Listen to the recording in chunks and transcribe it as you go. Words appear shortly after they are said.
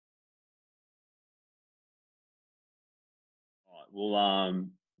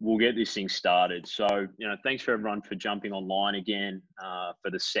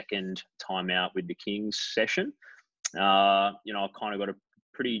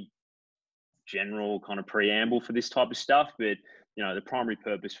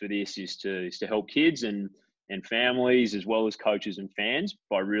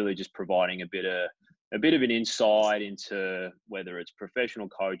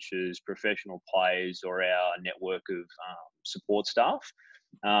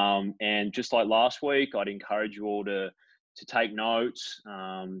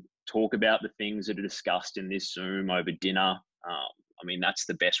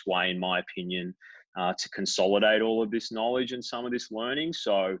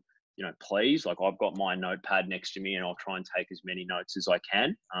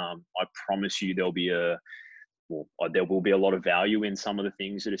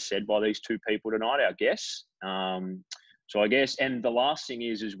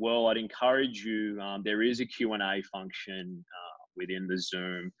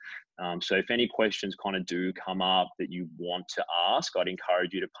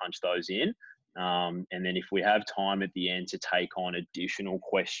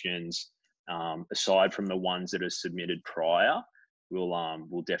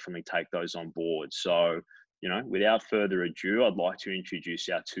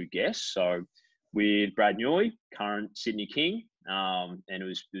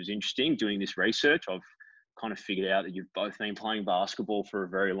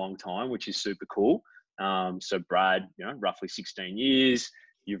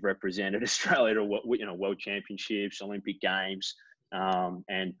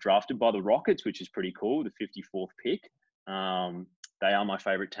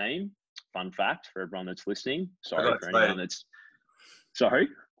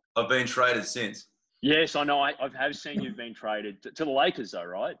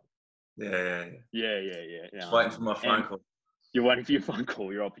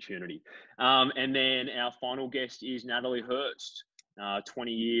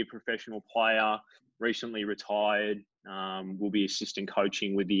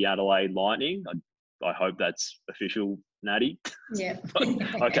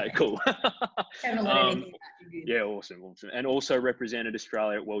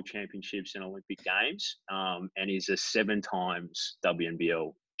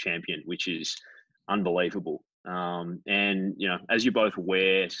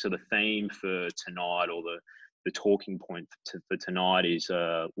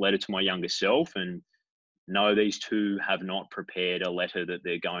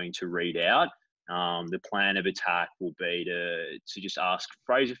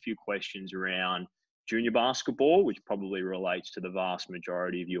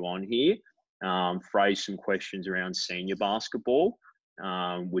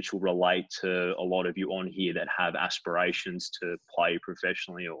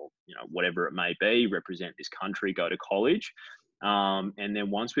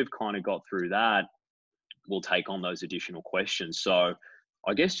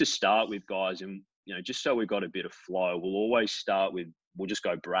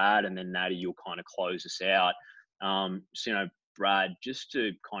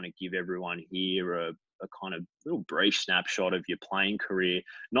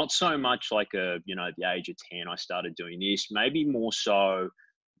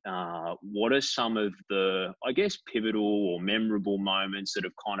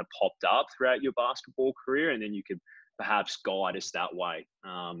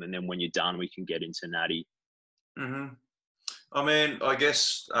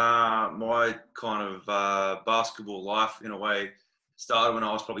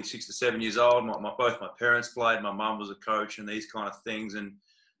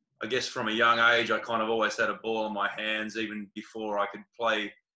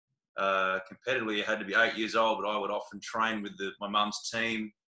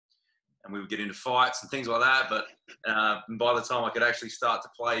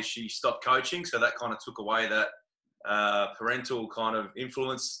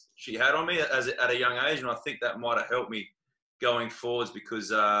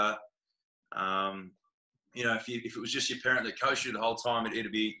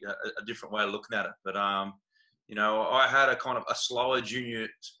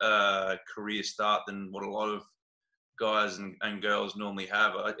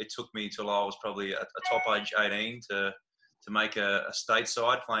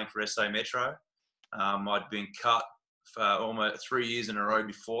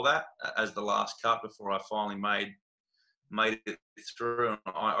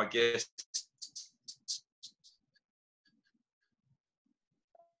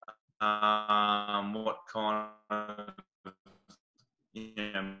what kind of,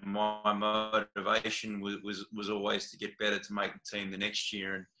 my motivation was always to get better, to make the team the next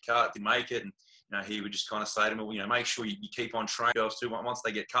year. And Cart didn't make it, and he would just kind of say to me, well, make sure you keep on training. Girls too. Once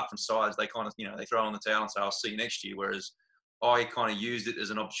they get cut from sides, they kind of, they throw in the towel and say, I'll see you next year. Whereas I kind of used it as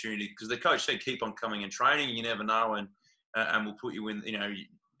an opportunity, because the coach said keep on coming and training. You never know, and we'll put you in.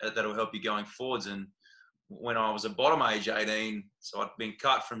 That'll help you going forwards. And when I was a bottom age 18, so I'd been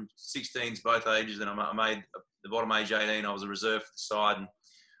cut from 16s both ages, and I made the bottom age 18. I was a reserve for the side, and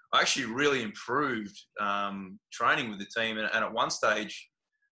I actually really improved training with the team. And at one stage,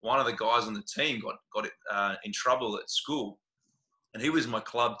 one of the guys on the team got in trouble at school, and he was my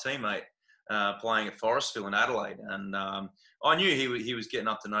club teammate playing at Forestville in Adelaide. And I knew he was getting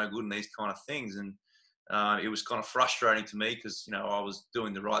up to no good and these kind of things, and it was kind of frustrating to me, because I was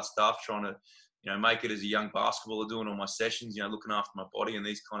doing the right stuff, trying to make it as a young basketballer, doing all my sessions, looking after my body and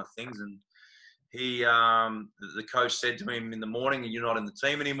these kind of things. And the coach said to him in the morning, you're not in the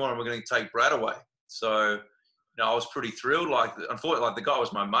team anymore, and we're going to take Brad away. So, I was pretty thrilled. Unfortunately, the guy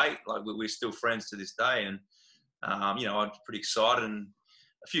was my mate. We're still friends to this day. And, I was pretty excited, and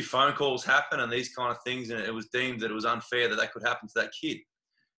a few phone calls happened and these kind of things. And it was deemed that it was unfair that could happen to that kid.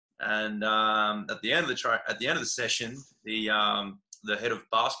 And at the end of the session, the head of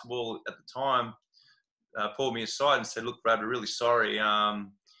basketball at the time pulled me aside and said, look, Brad, we're really sorry.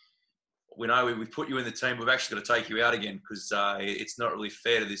 We know we put you in the team. We've actually got to take you out again, because it's not really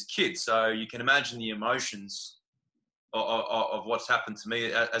fair to this kid. So you can imagine the emotions of what's happened to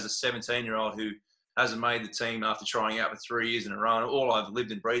me as a 17-year-old who hasn't made the team after trying out for 3 years in a row. And all I've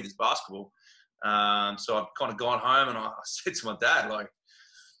lived and breathed is basketball. So I've kind of gone home, and I said to my dad,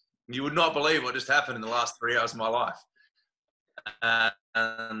 you would not believe what just happened in the last 3 hours of my life. I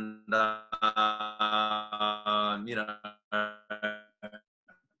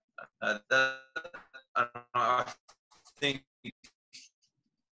think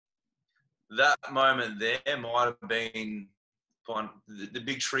that moment there might have been the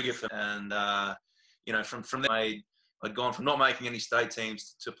big trigger for me. And from there, I'd gone from not making any state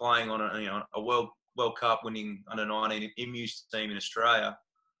teams to playing on a World Cup winning under-19 IMU's team in Australia.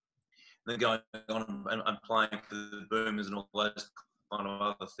 And then going on and playing for the Boomers and all those kind of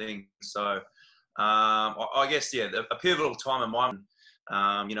other things. So I guess, a pivotal time in my life.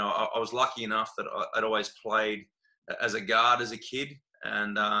 I was lucky enough that I'd always played as a guard as a kid,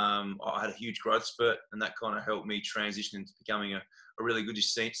 and I had a huge growth spurt, and that kind of helped me transition into becoming a really good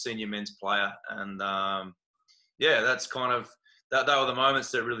senior men's player. And that's kind of that were the moments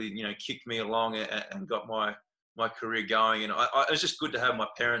that really kicked me along and got my career going. And it was just good to have my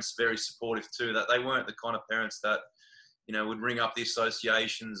parents very supportive too. That they weren't the kind of parents that would ring up the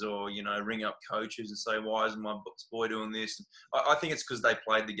associations or ring up coaches and say, why isn't my boy doing this? And I think it's because they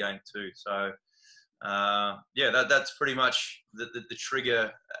played the game too. So that's pretty much the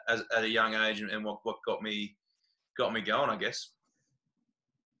trigger at a young age, and what got me going, I guess.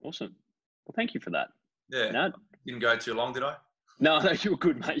 Awesome. Well, thank you for that. Yeah. No, didn't go too long, did I? No, you were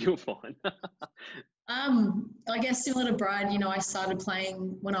good, mate. You were fine. I guess similar to Brad, I started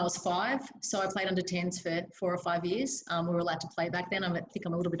playing when I was 5. So I played under 10s for 4 or 5 years. We were allowed to play back then. I think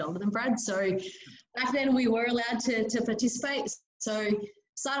I'm a little bit older than Brad. So back then we were allowed to participate. So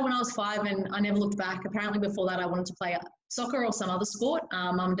started when I was 5, and I never looked back. Apparently before that I wanted to play soccer or some other sport.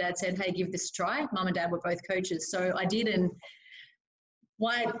 Mum and Dad said, hey, give this a try. Mum and Dad were both coaches. So I did, and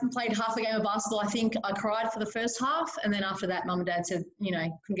I played half a game of basketball. I think I cried for the first half, and then after that, Mum and Dad said,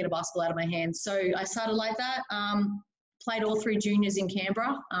 couldn't get a basketball out of my hands. So I started like that. Played all through juniors in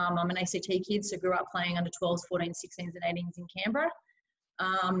Canberra. I'm an ACT kid, so grew up playing under 12s, 14s, 16s, and 18s in Canberra.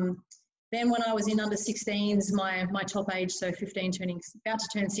 Then when I was in under 16s, my top age, so 15, about to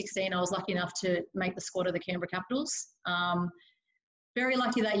turn 16, I was lucky enough to make the squad of the Canberra Capitals. Very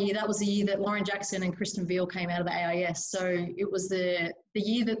lucky that year. That was the year that Lauren Jackson and Kristen Veal came out of the AIS. So it was the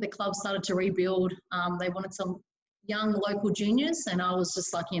year that the club started to rebuild. They wanted some young local juniors, and I was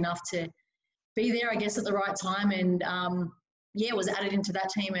just lucky enough to be there, I guess, at the right time. And was added into that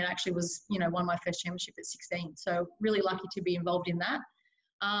team, and actually was, won my first championship at 16. So really lucky to be involved in that.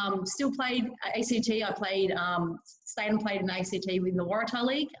 Still played ACT. I stayed and played in ACT in the Waratah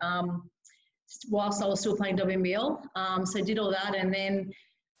League. Whilst I was still playing WNBL. So did all that, and then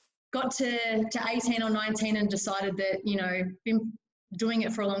got to 18 or 19 and decided that, been doing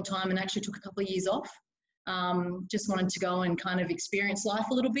it for a long time, and actually took a couple of years off. Just wanted to go and kind of experience life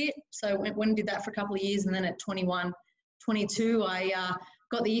a little bit. So went and did that for a couple of years, and then at 21, 22, I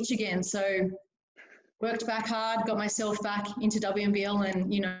got the itch again. So worked back hard, got myself back into WNBL,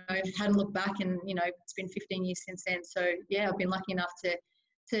 and, hadn't looked back, and, it's been 15 years since then. So, I've been lucky enough to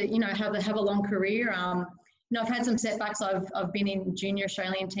have a long career. I've had some setbacks. I've been in junior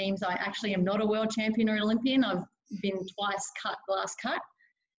Australian teams. I actually am not a world champion or Olympian. I've been twice last cut.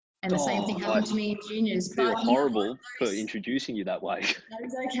 And the same thing happened to me in juniors. I feel horrible for introducing you that way.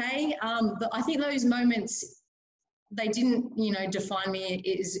 That's okay. But I think those moments, they didn't, define me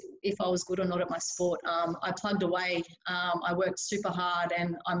as if I was good or not at my sport. I plugged away. I worked super hard,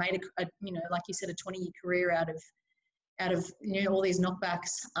 and I made like you said, a 20-year career out of all these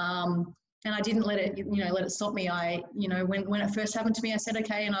knockbacks. And I didn't let it stop me. When it first happened to me, I said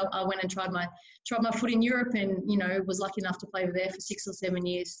okay, and I went and tried my foot in Europe, and was lucky enough to play over there for 6 or 7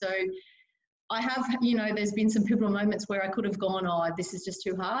 years. So I have, there's been some pivotal moments where I could have gone, oh, this is just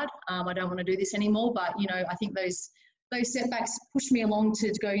too hard. I don't want to do this anymore. But I think those setbacks pushed me along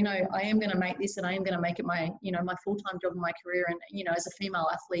to go, I am going to make this, and I am going to make it my my full-time job in my career. And as a female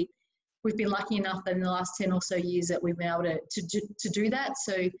athlete, we've been lucky enough that in the last 10 or so years that we've been able to do that.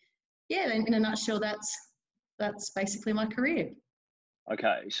 So yeah, in a nutshell, that's basically my career.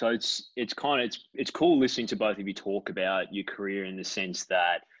 Okay, so it's cool listening to both of you talk about your career in the sense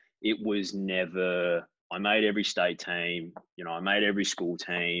that it was never, I made every state team, I made every school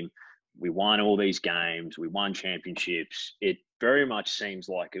team, we won all these games, we won championships. It very much seems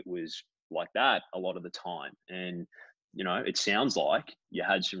like it was like that a lot of the time. And, it sounds like you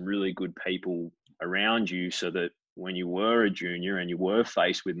had some really good people around you so that when you were a junior and you were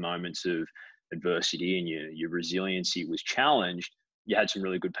faced with moments of adversity and your resiliency was challenged, you had some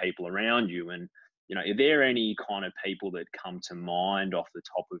really good people around you. And, are there any kind of people that come to mind off the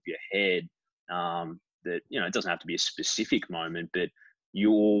top of your head that, it doesn't have to be a specific moment, but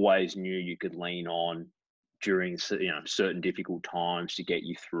you always knew you could lean on during, certain difficult times to get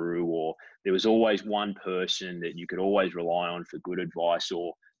you through, or there was always one person that you could always rely on for good advice,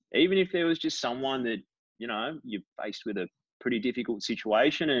 or even if there was just someone that, you're faced with a pretty difficult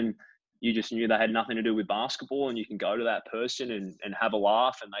situation and you just knew they had nothing to do with basketball, and you can go to that person and have a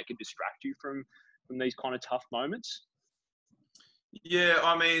laugh and they could distract you from these kind of tough moments? Yeah,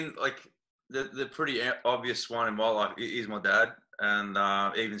 I mean, like the pretty obvious one in my life is my dad. And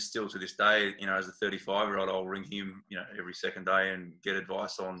even still to this day, as a 35-year-old, I'll ring him, every second day and get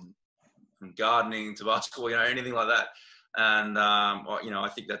advice on from gardening to basketball, anything like that. And, I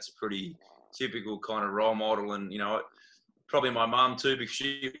think that's a pretty typical kind of role model. And, probably my mum too, because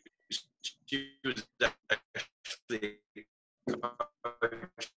she was actually a coach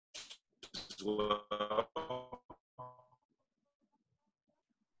as well.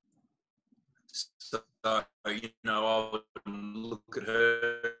 So, I would look at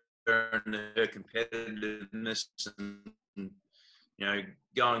her and her competitiveness and,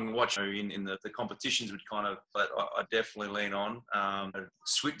 going and watch her in the competitions would kind of, but I definitely lean on.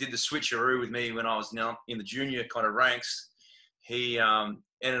 Did the switcheroo with me when I was now in the junior kind of ranks. He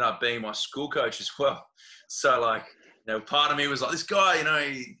ended up being my school coach as well. So part of me was like, this guy,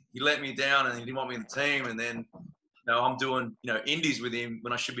 he let me down and he didn't want me in the team. And then, I'm doing, indies with him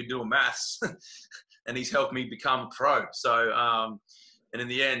when I should be doing maths. And he's helped me become a pro. So, and in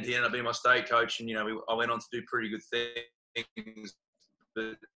the end, he ended up being my state coach. And, I went on to do pretty good things.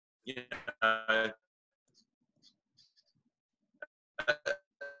 But,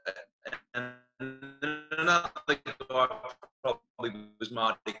 and another guy probably was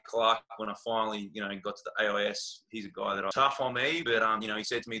Marty Clark when I finally, got to the AIS. He's a guy that was tough on me, but, he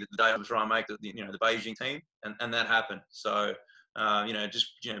said to me that the day I was trying to make the Beijing team, and that happened. So,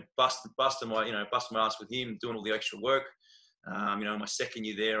 busting my ass with him, doing all the extra work. My second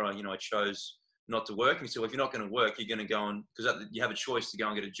year there, I chose not to work. And he said, well, if you're not going to work, you're going to go and, because you have a choice to go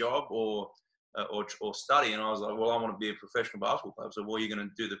and get a job or study. And I was like, well, I want to be a professional basketball player. So, well, you're going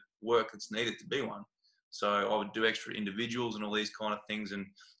to do the work that's needed to be one. So I would do extra individuals and all these kind of things. And,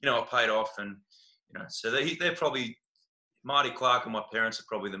 it paid off. And, so they're probably, Marty Clark and my parents are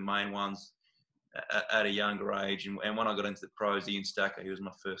probably the main ones at a younger age. And when I got into the pros, Ian Stacker, he was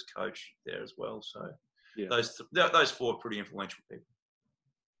my first coach there as well. So yeah. Those four are pretty influential people.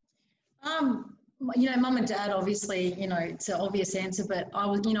 Mum and dad, obviously, it's an obvious answer, but I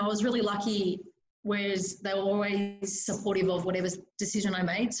was really lucky, whereas they were always supportive of whatever decision I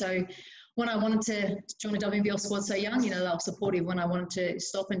made. So when I wanted to join a WNBL squad so young, they were supportive. When I wanted to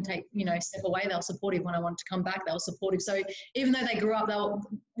stop and take, step away, they were supportive. When I wanted to come back, they were supportive. So even though they grew up,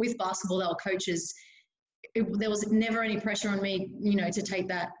 with basketball, they were coaches. There was never any pressure on me, to take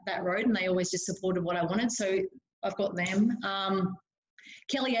that road, and they always just supported what I wanted. So I've got them.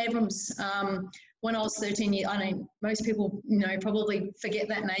 Kelly Abrams, when I was 13 years, I know most people, probably forget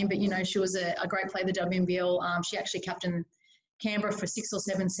that name, but, she was a great player, the WNBL. She actually captained Canberra for 6 or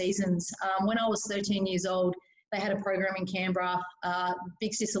 7 seasons. When I was 13 years old, they had a program in Canberra,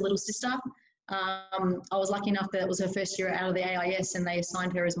 big sister, little sister. I was lucky enough that it was her first year out of the AIS and they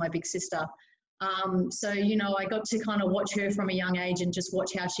assigned her as my big sister. So, you know, I got to kind of watch her from a young age and just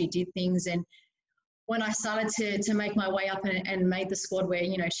watch how she did things. And when I started to make my way up and made the squad where,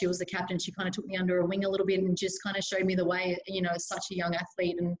 you know, she was the captain, she kind of took me under her wing a little bit and just kind of showed me the way, you know, as such a young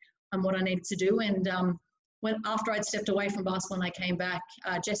athlete and what I needed to do. And after I'd stepped away from basketball and I came back,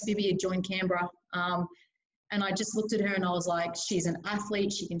 Jess Bibby had joined Canberra. And I just looked at her and I was like, she's an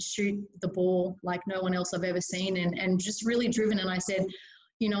athlete. She can shoot the ball like no one else I've ever seen and just really driven. And I said,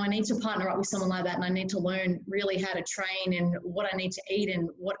 you know, I need to partner up with someone like that and I need to learn really how to train and what I need to eat and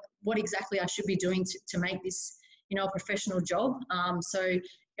what exactly I should be doing to make this, you know, a professional job. So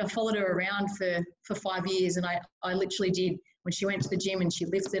I followed her around for 5 years and I literally did. When she went to the gym and she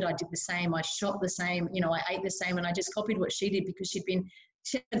lifted, I did the same. I shot the same, you know, I ate the same and I just copied what she did because she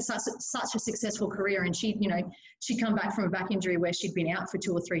had such a successful career and she'd come back from a back injury where she'd been out for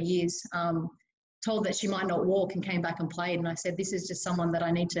 2 or 3 years, told that she might not walk and came back and played. And I said, this is just someone that I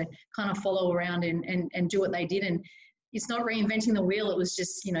need to kind of follow around and do what they did. And it's not reinventing the wheel. It was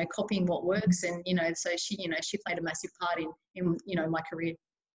just, you know, copying what works. And, you know, so she played a massive part in you know, my career.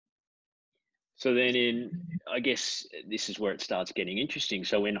 So then I guess this is where it starts getting interesting.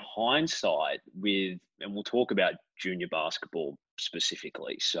 So in hindsight and we'll talk about junior basketball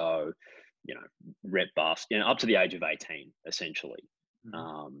specifically. So, you know, rep basketball, up to the age of 18, essentially.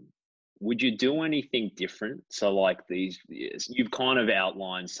 Mm-hmm. Would you do anything different? So like you've kind of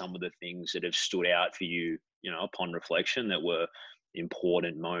outlined some of the things that have stood out for you, you know, upon reflection that were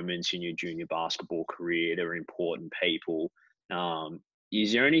important moments in your junior basketball career. There were important people.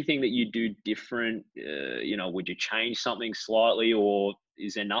 Is there anything that you do different? You know, would you change something slightly or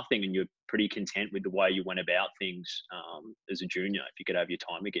is there nothing and you're pretty content with the way you went about things as a junior, if you could have your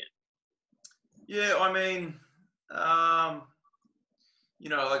time again? Yeah, I mean, you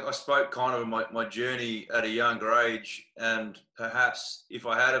know, like I spoke kind of my journey at a younger age and perhaps if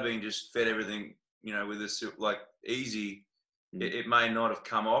I had been just fed everything, you know, with this like easy, it may not have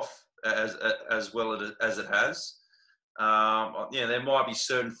come off as well as it has. Yeah, there might be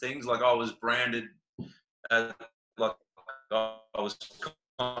certain things like I was branded as like I was kind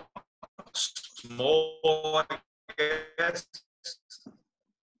of small, I guess,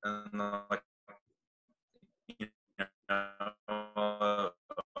 and like you know, I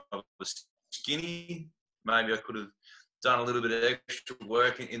was skinny. Maybe I could have done a little bit of extra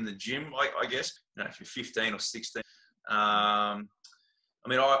work in the gym. I guess, you know, if you're 15 or 16. I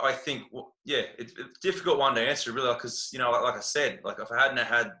mean, I think, yeah, it's a difficult one to answer, really, because, you know, like I said, like if I hadn't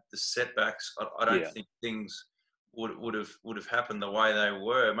had the setbacks, I don't think things would have happened the way they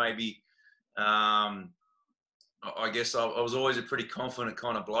were. Maybe, I guess I was always a pretty confident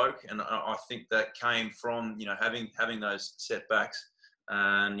kind of bloke, and I think that came from, you know, having those setbacks,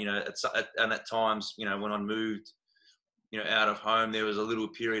 and you know, at times, you know, when I moved, you know, out of home, there was a little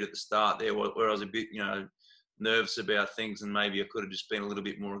period at the start there where I was a bit, you know, nervous about things and maybe I could have just been a little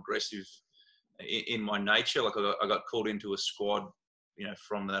bit more aggressive in my nature. Like I got called into a squad, you know,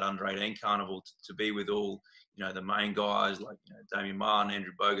 from that under 18 carnival to be with all, you know, the main guys like, you know, Damien Martin,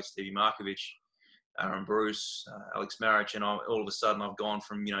 Andrew Bogut, Stevie Markovic, Aaron Bruce, Alex Marich, and all of a sudden I've gone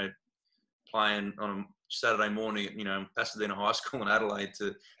from, you know, playing on a Saturday morning at, you know, Pasadena High School in Adelaide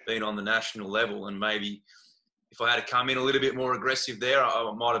to being on the national level. And maybe if I had to come in a little bit more aggressive there,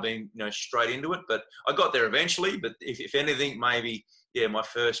 I might have been, you know, straight into it. But I got there eventually. But if anything, maybe, yeah, my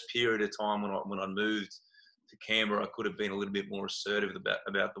first period of time when I moved to Canberra, I could have been a little bit more assertive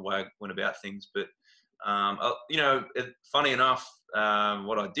about the way I went about things. But, you know, funny enough,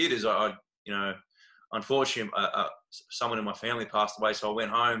 what I did is I you know, unfortunately, someone in my family passed away. So I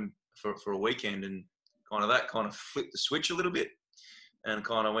went home for a weekend and kind of flipped the switch a little bit and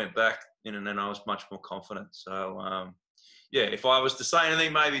kind of went back in, and then I was much more confident. So, yeah, if I was to say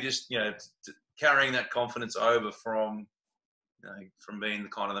anything, maybe just, you know, carrying that confidence over from, you know, from being the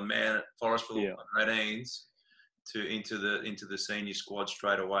kind of the man at Forestville under 18s into the senior squad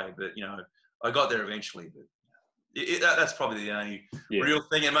straight away. But, you know, I got there eventually. But that's probably the only real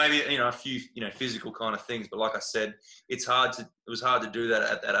thing, and maybe, you know, a few, you know, physical kind of things. But like I said, it was hard to do that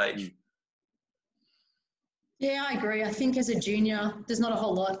at that age. Yeah, I agree. I think as a junior, there's not a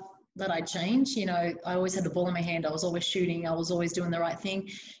whole lot that I change. You know, I always had the ball in my hand. I was always shooting. I was always doing the right thing.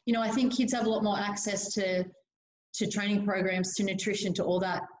 You know, I think kids have a lot more access to training programs, to nutrition, to all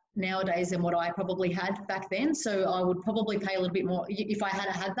that nowadays than what I probably had back then. So I would probably pay a little bit more. If I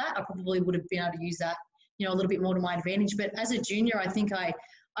had that, I probably would have been able to use that, you know, a little bit more to my advantage. But as a junior, I think I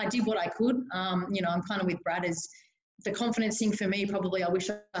did what I could. You know, I'm kind of with Brad as the confidence thing for me, probably I wish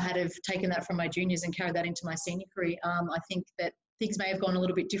I had have taken that from my juniors and carried that into my senior career. I think that things may have gone a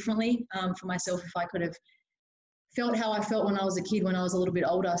little bit differently for myself if I could have felt how I felt when I was a kid, when I was a little bit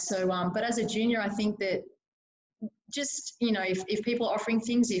older. So, but as a junior, I think that just, you know, if people are offering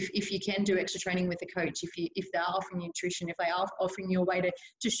things, if you can do extra training with a coach, if they are offering you nutrition, if they are offering you a way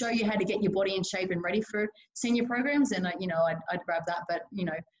to show you how to get your body in shape and ready for senior programs, then, you know, I'd grab that. But, you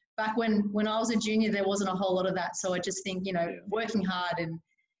know, back when I was a junior, there wasn't a whole lot of that. So I just think, you know, working hard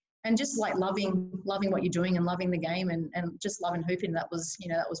and just like loving what you're doing and loving the game and just loving hooping. That was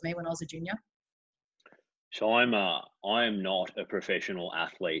me when I was a junior. So I am not a professional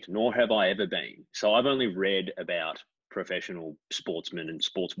athlete, nor have I ever been. So I've only read about professional sportsmen and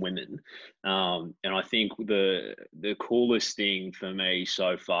sportswomen. And I think the coolest thing for me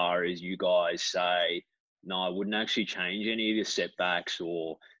so far is you guys say, no, I wouldn't actually change any of the setbacks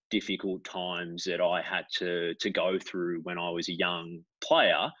or difficult times that I had to go through when I was a young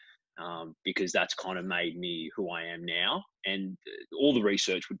player, because that's kind of made me who I am now. And all the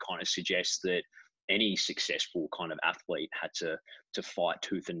research would kind of suggest that any successful kind of athlete had to fight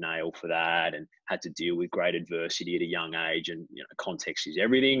tooth and nail for that and had to deal with great adversity at a young age. And, you know, context is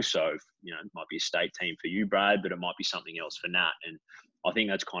everything. So, you know, it might be a state team for you, Brad, but it might be something else for Nat. And I think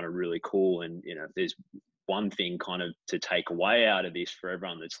that's kind of really cool. And, you know, there's one thing kind of to take away out of this for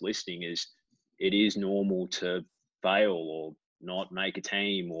everyone that's listening is it is normal to fail or not make a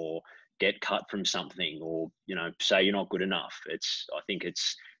team or get cut from something or, you know, say you're not good enough. I think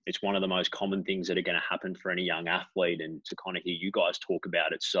it's one of the most common things that are going to happen for any young athlete, and to kind of hear you guys talk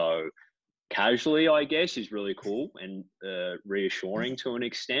about it so casually, I guess, is really cool and reassuring to an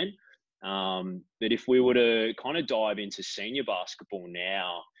extent. But if we were to kind of dive into senior basketball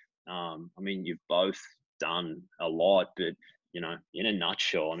now, I mean, you've both done a lot, but, you know, in a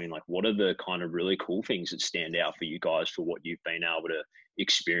nutshell, I mean, like, what are the kind of really cool things that stand out for you guys for what you've been able to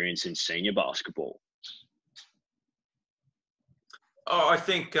experience in senior basketball? Oh, I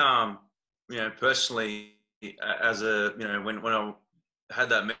think, you know, personally, as a, you know, when I had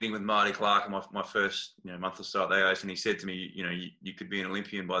that meeting with Marty Clark in my first, you know, month or so at the AS, and he said to me, you know, you could be an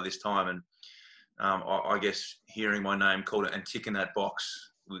Olympian by this time. And I guess hearing my name called and ticking that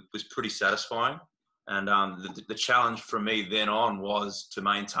box was pretty satisfying. And the challenge for me then on was to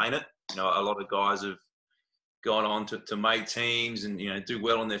maintain it. You know, a lot of guys have gone on to make teams and, you know, do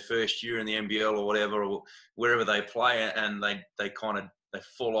well in their first year in the NBL or whatever, or wherever they play, and they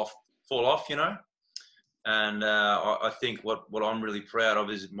fall off, you know. And I think what I'm really proud of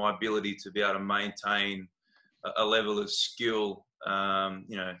is my ability to be able to maintain a level of skill,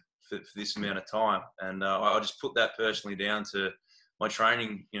 you know, for this amount of time. And I just put that personally down to my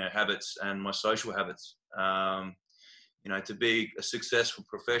training, you know, habits and my social habits. You know, to be a successful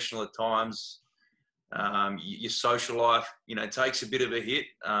professional at times, your social life, you know, takes a bit of a hit.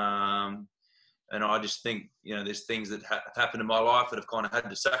 And I just think, you know, there's things that happened in my life that I've kind of had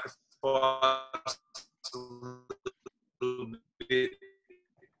to sacrifice a little bit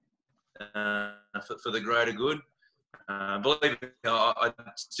for the greater good. Believe me, I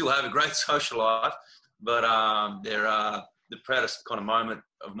still have a great social life, but the proudest kind of moment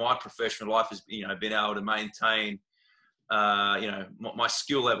of my professional life is, you know, being able to maintain you know, my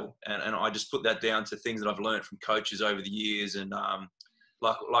skill level, and I just put that down to things that I've learned from coaches over the years. And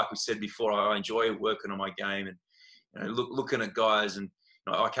like we said before, I enjoy working on my game and, you know, looking at guys. And,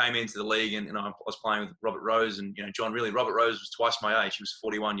 you know, I came into the league and I was playing with Robert Rose, and, you know, Robert Rose was twice my age. He was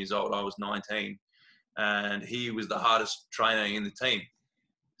 41 years old. I was 19, and he was the hardest trainer in the team.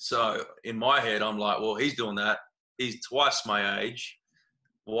 So in my head, I'm like, well, he's doing that. He's twice my age.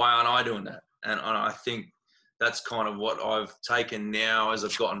 Why aren't I doing that? And I think that's kind of what I've taken now as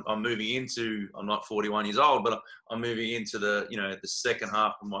I'm moving into, I'm not 41 years old, but I'm moving into the, you know, the second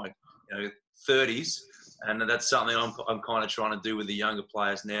half of my, you know, 30s. And that's something I'm kind of trying to do with the younger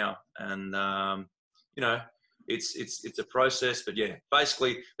players now. And, you know, it's a process, but yeah,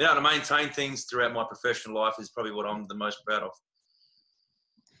 basically being able to maintain things throughout my professional life is probably what I'm the most proud of.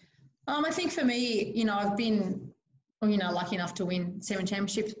 I think for me, you know, I've been, you know, lucky enough to win 7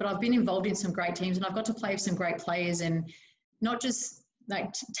 championships, but I've been involved in some great teams, and I've got to play with some great players, and not just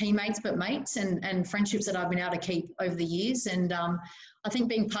like teammates, but mates and friendships that I've been able to keep over the years. And I think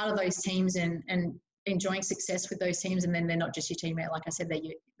being part of those teams and enjoying success with those teams, and then they're not just your teammate, like I said,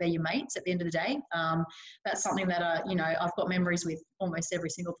 they're your mates at the end of the day. That's something that, you know, I've got memories with almost every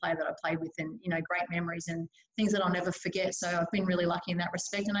single player that I played with, and, you know, great memories and things that I'll never forget. So I've been really lucky in that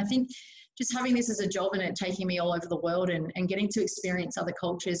respect. And I think just having this as a job and it taking me all over the world and getting to experience other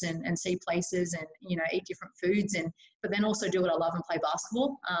cultures and see places and, you know, eat different foods, but then also do what I love and play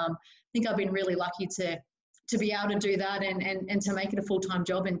basketball. I think I've been really lucky to to be able to do that and to make it a full-time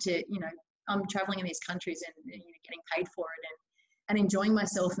job, and to, you know, I'm traveling in these countries and, you know, getting paid for it and enjoying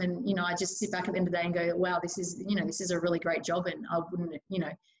myself. And, you know, I just sit back at the end of the day and go, wow, this is, you know, this is a really great job, and I wouldn't, you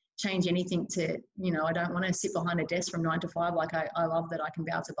know, change anything to, you know, I don't want to sit behind a desk from 9 to 5. Like I love that I can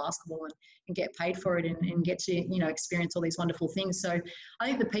bounce a basketball and get paid for it and get to, you know, experience all these wonderful things. So I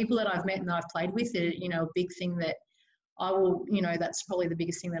think the people that I've met and that I've played with are, you know, a big thing that I will, you know, that's probably the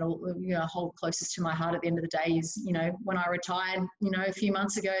biggest thing that will, you know, hold closest to my heart at the end of the day is, you know, when I retired, you know, a few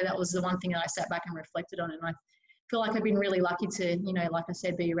months ago, that was the one thing that I sat back and reflected on. And I feel like I've been really lucky to, you know, like I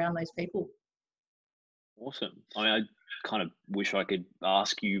said, be around those people. Awesome. I mean, I kind of wish I could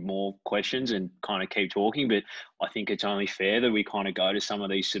ask you more questions and kind of keep talking, but I think it's only fair that we kind of go to some of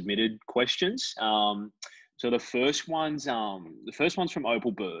these submitted questions. So the first one's from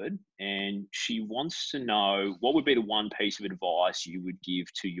Opal Bird, and she wants to know what would be the one piece of advice you would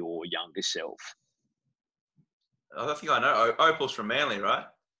give to your younger self. I think I know. Opal's from Manly, right?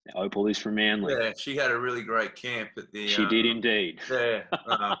 Opal is from Manly. Yeah, she had a really great camp at the. She did indeed. Yeah,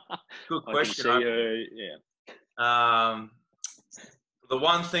 good question. I can see her, yeah. The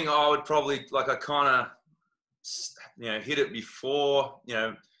one thing I would probably, like, I kind of, you know, hit it before, you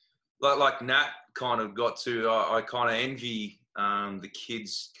know, like Nat kind of got to. I kind of envy the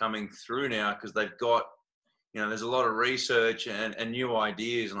kids coming through now, because they've got, you know, there's a lot of research and new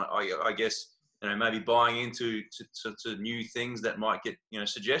ideas, and I guess, you know, maybe buying into to new things that might get, you know,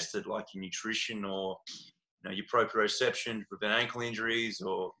 suggested, like your nutrition, or, you know, your proprioception to prevent ankle injuries,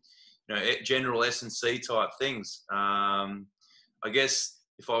 or, you know, general S&C type things. I guess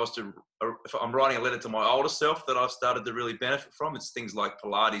if I'm writing a letter to my older self that I've started to really benefit from, it's things like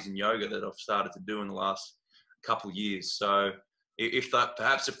Pilates and yoga that I've started to do in the last couple of years. So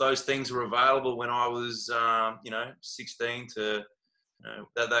perhaps if those things were available when I was, you know, 16 to, you know,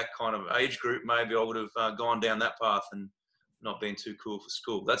 that kind of age group, maybe I would have gone down that path and not been too cool for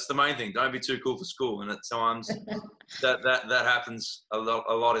school. That's the main thing. Don't be too cool for school. And at times that happens a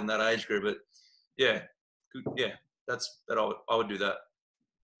lot in that age group. But yeah, I would do that.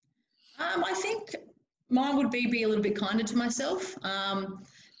 I think mine would be a little bit kinder to myself.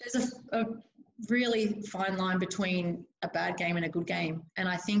 There's a really fine line between a bad game and a good game. And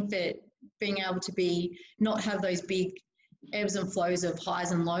I think that being able to not have those big ebbs and flows of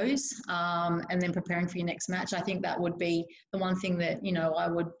highs and lows, and then preparing for your next match, I think that would be the one thing that, you know, I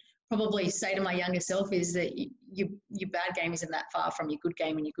would probably say to my younger self is that your bad game isn't that far from your good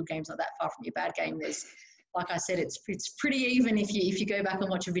game, and your good game's not that far from your bad game. There's, like I said, it's pretty even if you go back and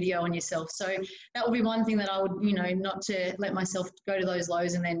watch a video on yourself. So that would be one thing that I would, you know, not to let myself go to those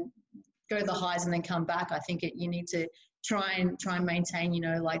lows and then go to the highs and then come back. I think you need to try and maintain, you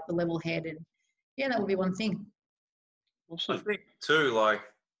know, like the level head, and yeah, that would be one thing. I think too, like,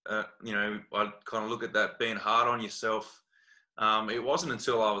 you know, I kind of look at that being hard on yourself. It wasn't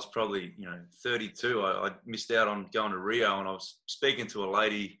until I was probably, you know, 32, I missed out on going to Rio, and I was speaking to a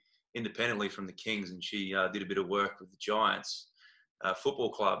lady independently from the Kings, and she did a bit of work with the Giants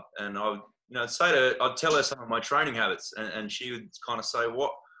football club. And I would, you know, I'd tell her some of my training habits, and she would kind of say,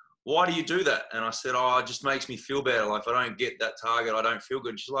 why do you do that? And I said, it just makes me feel better. Like, if I don't get that target, I don't feel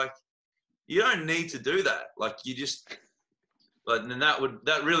good. She's like, you don't need to do that. Like, you just... But then that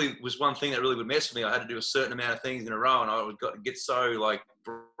really was one thing that really would mess with me. I had to do a certain amount of things in a row, and I would get so, like,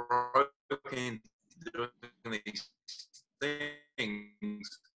 broken doing these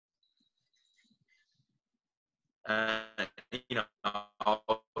things. And, you know, I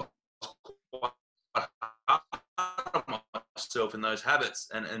was quite hard on myself in those habits,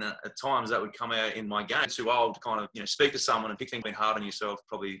 and at times that would come out in my game. Too old to kind of, you know, speak to someone and pick things being hard on yourself.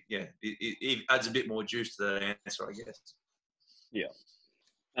 Probably, yeah, it adds a bit more juice to that answer, I guess. Yeah.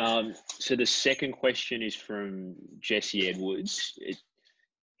 So the second question is from Jesse Edwards.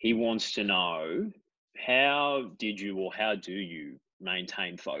 He wants to know, how do you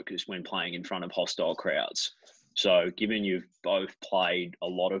maintain focus when playing in front of hostile crowds? So given you've both played a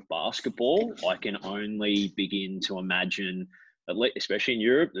lot of basketball, I can only begin to imagine, especially in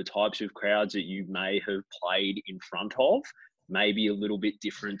Europe, the types of crowds that you may have played in front of may be a little bit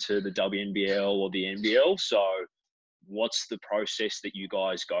different to the WNBL or the NBL. So what's the process that you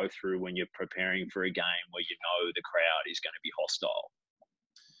guys go through when you're preparing for a game where you know the crowd is going to be hostile?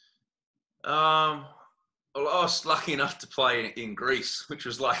 Well, I was lucky enough to play in Greece, which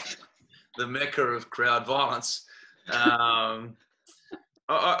was like the mecca of crowd violence. I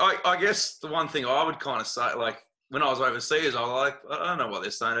guess the one thing I would kind of say, like, when I was overseas, I was like, I don't know what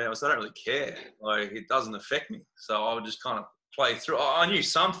they're saying about us. I don't really care. Like, it doesn't affect me. So I would just kind of play through. I knew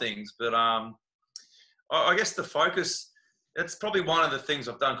some things, but I guess the focus, it's probably one of the things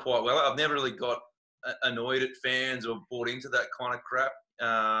I've done quite well. I've never really got annoyed at fans or bought into that kind of crap.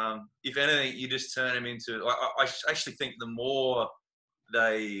 If anything, you just turn them into. I actually think the more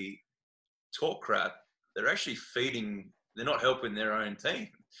they talk crap, they're actually feeding. They're not helping their own team,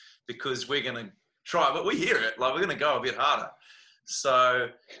 because we're going to try, but we hear it. Like, we're going to go a bit harder. So,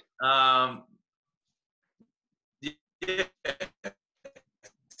 yeah.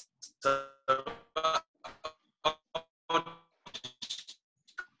 So,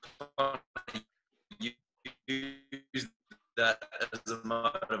 use that as a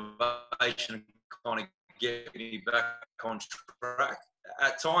motivation to kind of get me back on track.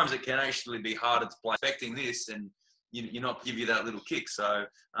 At times, it can actually be harder to play expecting this, and you're not give you that little kick. So,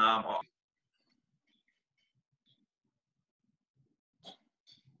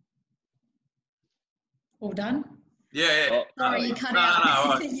 all done? Yeah. Oh, sorry, you cut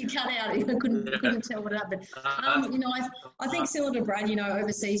out. No. You cut out. I couldn't tell what happened. You know, I think similar to Brad, you know,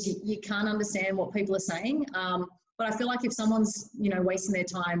 overseas, you can't understand what people are saying. But I feel like if someone's, you know, wasting their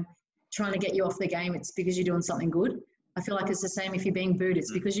time trying to get you off the game, it's because you're doing something good. I feel like it's the same if you're being booed.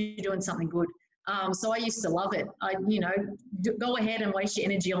 It's because you're doing something good. So I used to love it. You know, go ahead and waste your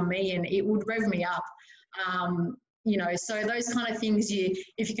energy on me, and it would rev me up. You know, so those kind of things,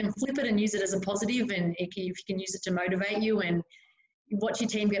 if you can flip it and use it as a positive, and if you can use it to motivate you and watch your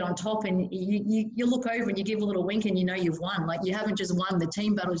team get on top, and you look over and you give a little wink and you know you've won. Like, you haven't just won the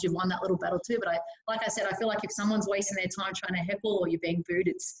team battles, you've won that little battle too. But like I said, I feel like if someone's wasting their time trying to heckle or you're being booed,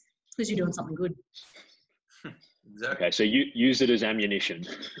 it's because you're doing something good. Exactly. Okay, so you use it as ammunition.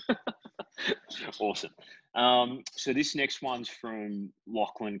 Awesome. So this next one's from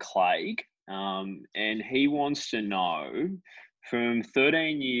Lachlan Clegg. And he wants to know, from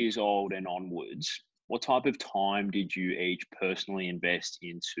 13 years old and onwards, what type of time did you each personally invest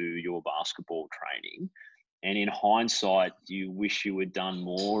into your basketball training? And in hindsight, do you wish you had done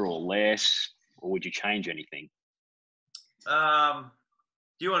more or less, or would you change anything?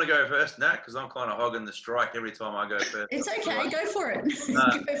 Do you want to go first, Nat? Because I'm kind of hogging the strike every time I go first. It's okay. Go for it.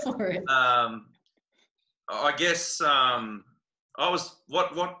 Go for it. I guess I was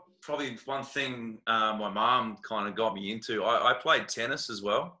what probably one thing my mum kind of got me into. I played tennis as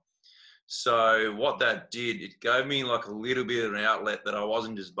well. So what that did, it gave me like a little bit of an outlet that I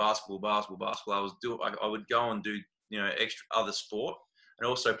wasn't just basketball. I would go and do, you know, extra other sport, and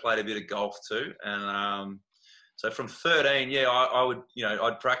also played a bit of golf too. And so from 13, yeah, I would, you know,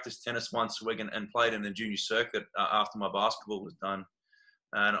 I'd practice tennis once a week and played in the junior circuit after my basketball was done.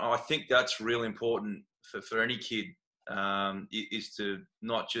 And I think that's really important for any kid, is to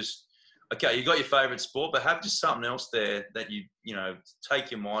not just, okay, you got your favourite sport, but have just something else there that you know,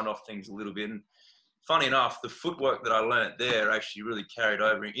 take your mind off things a little bit. And funny enough, the footwork that I learnt there actually really carried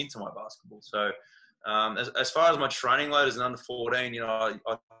over into my basketball. So as far as my training load as an under 14, you know,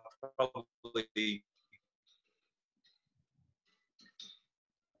 I probably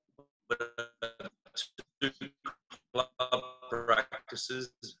two club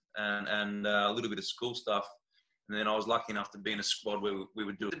practices and a little bit of school stuff. And then I was lucky enough to be in a squad where we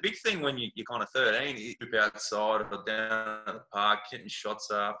would do it. The big thing when you're kind of 13, you group outside or down at the park, getting shots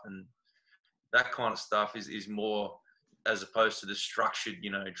up, and that kind of stuff is more as opposed to the structured,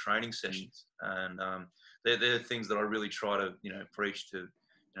 you know, training sessions. And they're things that I really try to, you know, preach to, you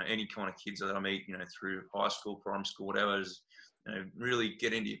know, any kind of kids that I meet, you know, through high school, primary school, whatever, is, you know, really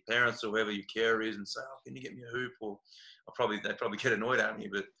get into your parents or whoever your carer is and say, oh, can you get me a hoop? Or they'd probably get annoyed at me,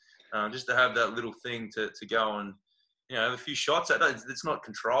 but just to have that little thing to go and, you know, have a few shots at it. It's not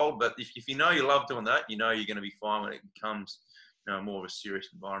controlled, but if you know you love doing that, you know you're going to be fine when it becomes, you know, more of a serious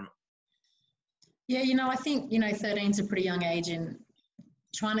environment. Yeah, you know, I think, you know, 13 is a pretty young age, and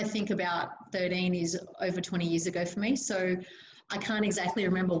trying to think about 13 is over 20 years ago for me. So I can't exactly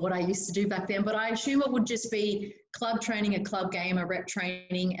remember what I used to do back then, but I assume it would just be club training, a club game, a rep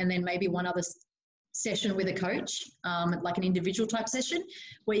training, and then maybe one other session with a coach, like an individual type session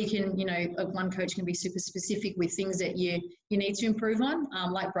where you can, you know, one coach can be super specific with things that you need to improve on.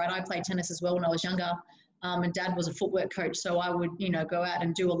 Like Brad, I played tennis as well when I was younger, and Dad was a footwork coach. So I would, you know, go out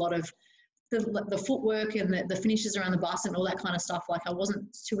and do a lot of the footwork and the finishes around the basket and all that kind of stuff. Like, I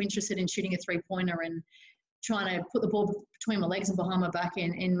wasn't too interested in shooting a 3-pointer and trying to put the ball between my legs and behind my back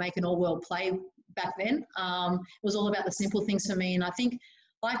and make an all-world play back then. It was all about the simple things for me. And I think,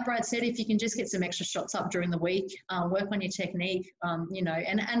 like Brad said, if you can just get some extra shots up during the week, work on your technique, you know,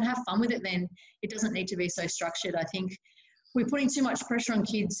 and have fun with it, then it doesn't need to be so structured. I think we're putting too much pressure on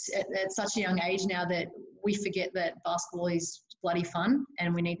kids at such a young age now that we forget that basketball is bloody fun,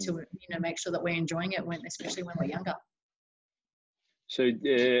 and we need to, you know, make sure that we're enjoying it, especially when we're younger. So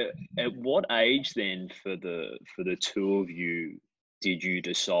at what age then for the two of you did you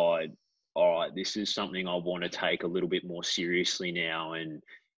decide all right, this is something I want to take a little bit more seriously now and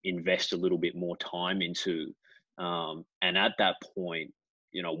invest a little bit more time into? And at that point,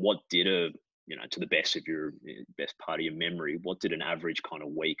 what did to the best part of your memory, what did an average kind of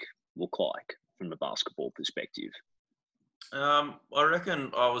week look like from a basketball perspective? I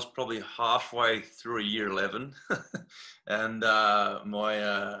reckon I was probably halfway through a year 11, and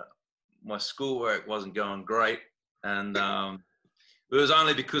my schoolwork wasn't going great, and it was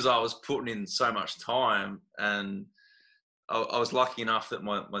only because I was putting in so much time, and I was lucky enough that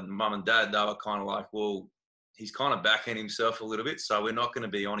my mum and dad, they were kind of like, well, he's kind of backing himself a little bit, so we're not going to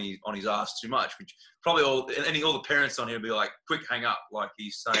be on his ass too much, which probably all the parents on here will be like, quick, hang up, like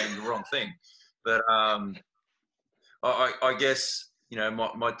he's saying the wrong thing. But I guess,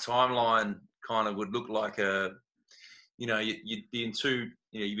 my timeline kind of would look like you'd be in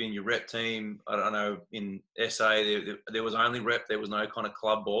you'd be in your rep team. I don't know, in SA, there was only rep, there was no kind of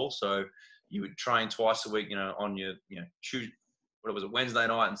club ball. So you would train twice a week, on your, Wednesday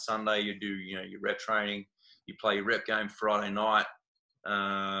night and Sunday, you do, your rep training. You play your rep game Friday night.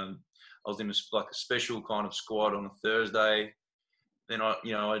 I was in a special kind of squad on a Thursday. Then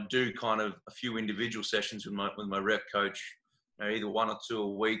I do kind of a few individual sessions with my rep coach, either 1 or 2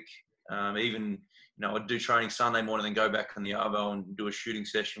 a week. Even, I'd do training Sunday morning, then go back on the Arvo and do a shooting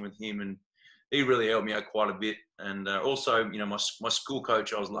session with him. And he really helped me out quite a bit. And also, my school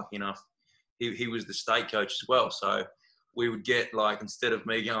coach, I was lucky enough, he was the state coach as well. So we would get, instead of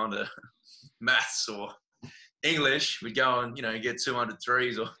me going to maths or English, we'd go and, get 200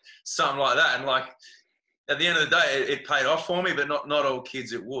 threes or something like that. And at the end of the day, it paid off for me, but not all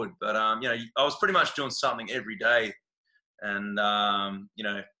kids it would. But, I was pretty much doing something every day. And, I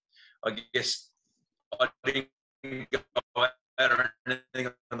guess I didn't go out or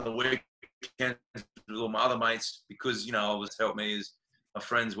anything on the weekends with all my other mates because, I was helped me as my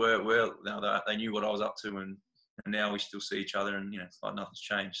friends were they knew what I was up to, and now we still see each other, and, it's like nothing's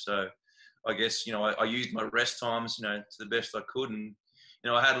changed. So I guess, I used my rest times, to the best I could. And,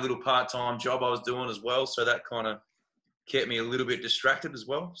 I had a little part-time job I was doing as well. So that kind of kept me a little bit distracted as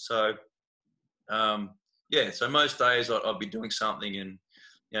well. So, so most days I'd be doing something, and,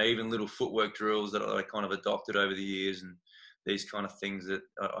 even little footwork drills that I kind of adopted over the years, and these kind of things that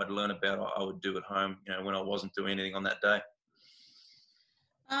I'd learn about, I would do at home, when I wasn't doing anything on that day.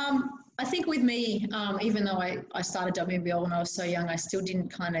 I think with me, even though I started WNBL when I was so young, I still didn't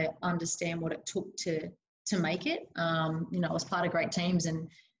kind of understand what it took to make it. I was part of great teams, and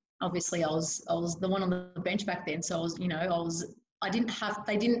obviously I was the one on the bench back then. So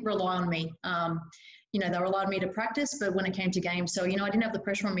they didn't rely on me. They relied on me to practice, but when it came to games, so, I didn't have the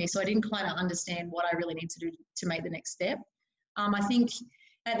pressure on me. So I didn't kind of understand what I really need to do to make the next step. I think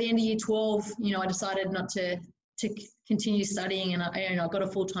at the end of year 12, I decided not to continue studying, and I got a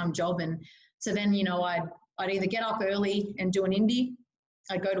full-time job. And so then, I'd either get up early and do an indie,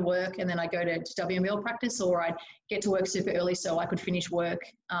 I'd go to work, and then I'd go to WNBL practice, or I'd get to work super early so I could finish work.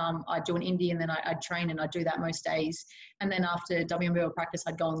 I'd do an indie, and then I'd train, and I'd do that most days. And then after WNBL practice,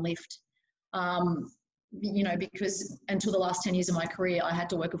 I'd go and lift. Because until the last 10 years of my career, I had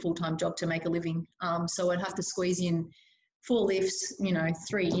to work a full-time job to make a living. So I'd have to squeeze in 4 lifts,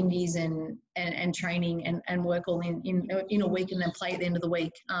 3 indies and training and work all in a week, and then play at the end of the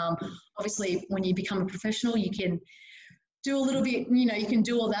week. Obviously, when you become a professional, you can do a little bit, you can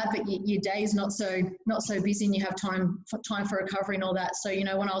do all that, but your day's not so busy, and you have time for recovery and all that. So,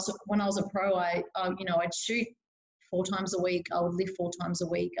 when I was a pro, I'd shoot 4 times a week. I would lift 4 times a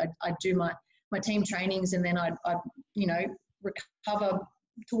week. I'd do my team trainings, and then I'd recover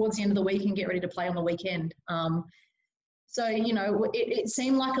towards the end of the week and get ready to play on the weekend. So, it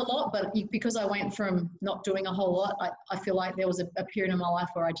seemed like a lot, but because I went from not doing a whole lot, I feel like there was a period in my life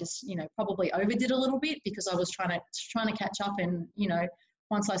where I just, probably overdid a little bit, because I was trying to catch up. And,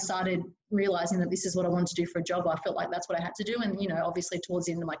 once I started realizing that this is what I wanted to do for a job, I felt like that's what I had to do. And, obviously towards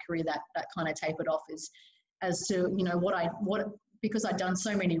the end of my career, that kind of tapered off as to, because I'd done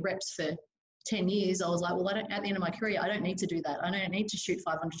so many reps for 10 years, I was like, well, at the end of my career, I don't need to do that. I don't need to shoot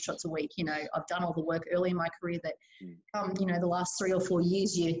 500 shots a week. I've done all the work early in my career that, the last 3 or 4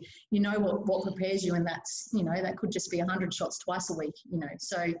 years, you know what prepares you. And that's, that could just be 100 shots twice a week,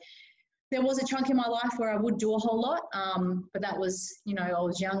 So there was a chunk in my life where I would do a whole lot. But that was, I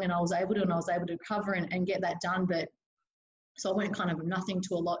was young, and I was able to recover and get that done. But so I went kind of nothing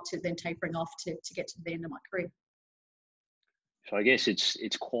to a lot to then tapering off to get to the end of my career. So I guess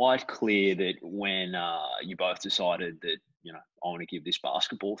it's quite clear that when you both decided that, I want to give this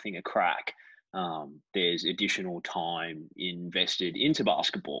basketball thing a crack, there's additional time invested into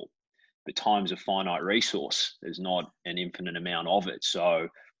basketball, but time's a finite resource. There's not an infinite amount of it. So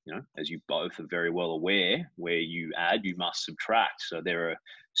as you both are very well aware, where you add, you must subtract. So there are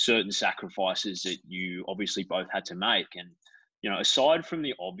certain sacrifices that you obviously both had to make. And, aside from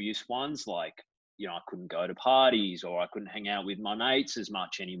the obvious ones, like, I couldn't go to parties or I couldn't hang out with my mates as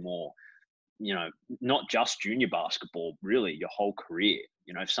much anymore, not just junior basketball, really your whole career.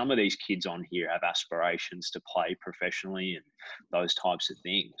 If some of these kids on here have aspirations to play professionally and those types of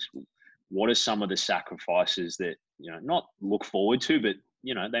things, what are some of the sacrifices that, not look forward to, but,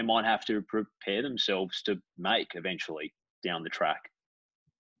 they might have to prepare themselves to make eventually down the track?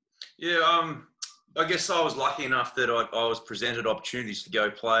 Yeah, I guess I was lucky enough that I was presented opportunities to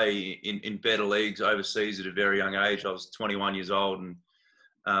go play in better leagues overseas at a very young age. I was 21 years old, and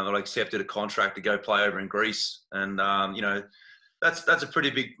I accepted a contract to go play over in Greece. And, that's a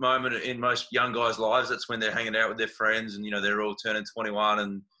pretty big moment in most young guys' lives. That's when they're hanging out with their friends and, they're all turning 21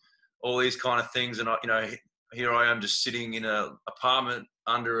 and all these kind of things. And, here I am just sitting in an apartment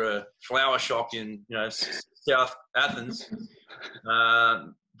under a flower shop in, South Athens.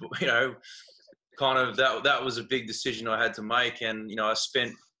 Kind of that was a big decision I had to make. And,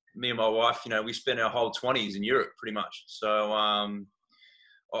 me and my wife, we spent our whole 20s in Europe pretty much. So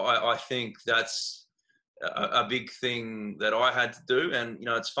I think that's a big thing that I had to do. And,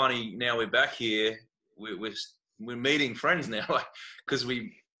 it's funny, now we're back here, we're meeting friends now, because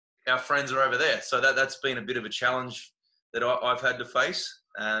our friends are over there. So that's been a bit of a challenge that I've had to face.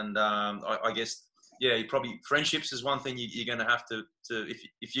 And I guess, yeah, friendships is one thing you're going to have to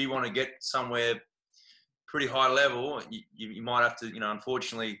if you want to get somewhere pretty high level, you might have to,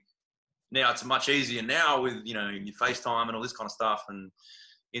 unfortunately, now it's much easier now with, your FaceTime and all this kind of stuff and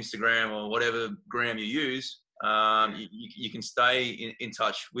Instagram or whatever gram you use. You can stay in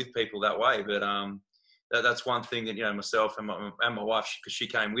touch with people that way. But that's one thing that, myself and my wife, because she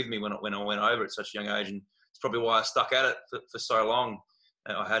came with me when I went over at such a young age, and it's probably why I stuck at it for so long.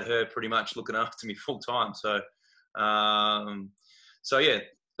 I had her pretty much looking after me full time. So yeah,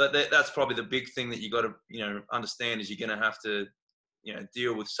 that's probably the big thing that you got to, understand is you're going to have to,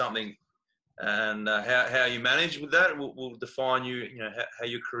 deal with something, and how you manage with that will define you, how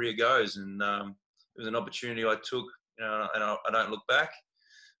your career goes. And it was an opportunity I took, and I don't look back.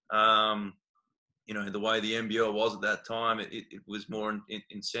 The way the NBL was at that time, it was more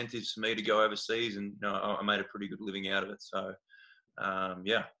incentives for me to go overseas, and I made a pretty good living out of it. So,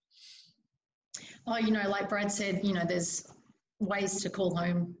 yeah. Oh, like Brad said, there's ways to call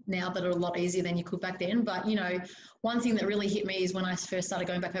home now that are a lot easier than you could back then. But, one thing that really hit me is when I first started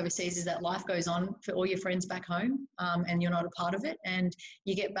going back overseas is that life goes on for all your friends back home, and you're not a part of it. And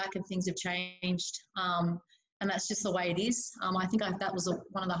you get back and things have changed. And that's just the way it is. I think that was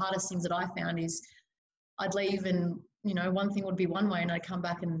one of the hardest things that I found is I'd leave and, one thing would be one way and I'd come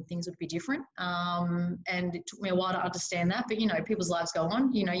back and things would be different. And it took me a while to understand that. But, people's lives go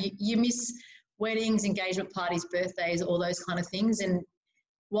on. You miss weddings, engagement parties, birthdays, all those kind of things. And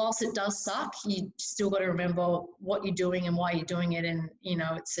whilst it does suck, you still got to remember what you're doing and why you're doing it. And,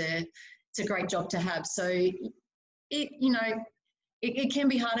 it's a great job to have. So it can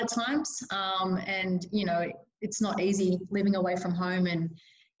be hard at times. And, it's not easy living away from home and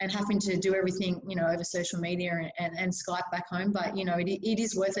having to do everything, over social media and Skype back home. But, it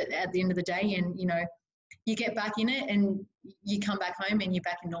is worth it at the end of the day. And, you get back in it and you come back home and you're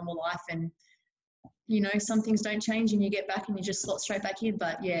back in normal life. And, some things don't change and you get back and you just slot straight back in.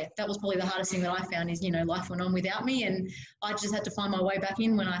 But yeah, that was probably the hardest thing that I found is, life went on without me and I just had to find my way back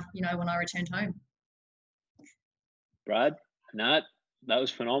in when I returned home. Brad, Nat, that was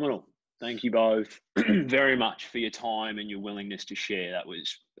phenomenal. Thank you both very much for your time and your willingness to share. That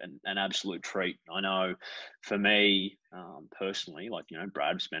was an absolute treat. I know for me personally,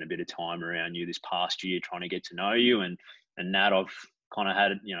 Brad, I've spent a bit of time around you this past year trying to get to know you. And Nat, I've kind of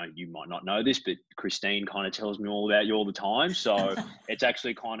had, you might not know this, but Christine kind of tells me all about you all the time. So it's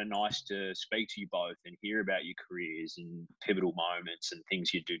actually kind of nice to speak to you both and hear about your careers and pivotal moments and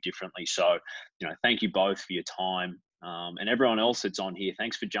things you do differently. So, thank you both for your time. And everyone else that's on here,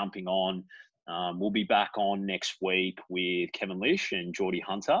 thanks for jumping on. We'll be back on next week with Kevin Lish and Geordie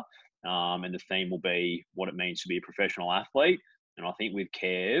Hunter. And the theme will be what it means to be a professional athlete. And I think with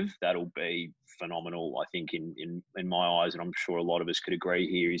Kev, that'll be phenomenal. I think in my eyes, and I'm sure a lot of us could agree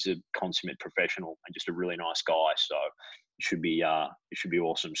here, he's a consummate professional and just a really nice guy. So it should be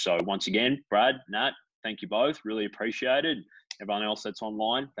awesome. So once again, Brad, Nat, thank you both. Really appreciate it. Everyone else that's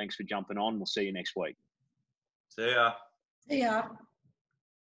online, thanks for jumping on. We'll see you next week. See ya. See ya.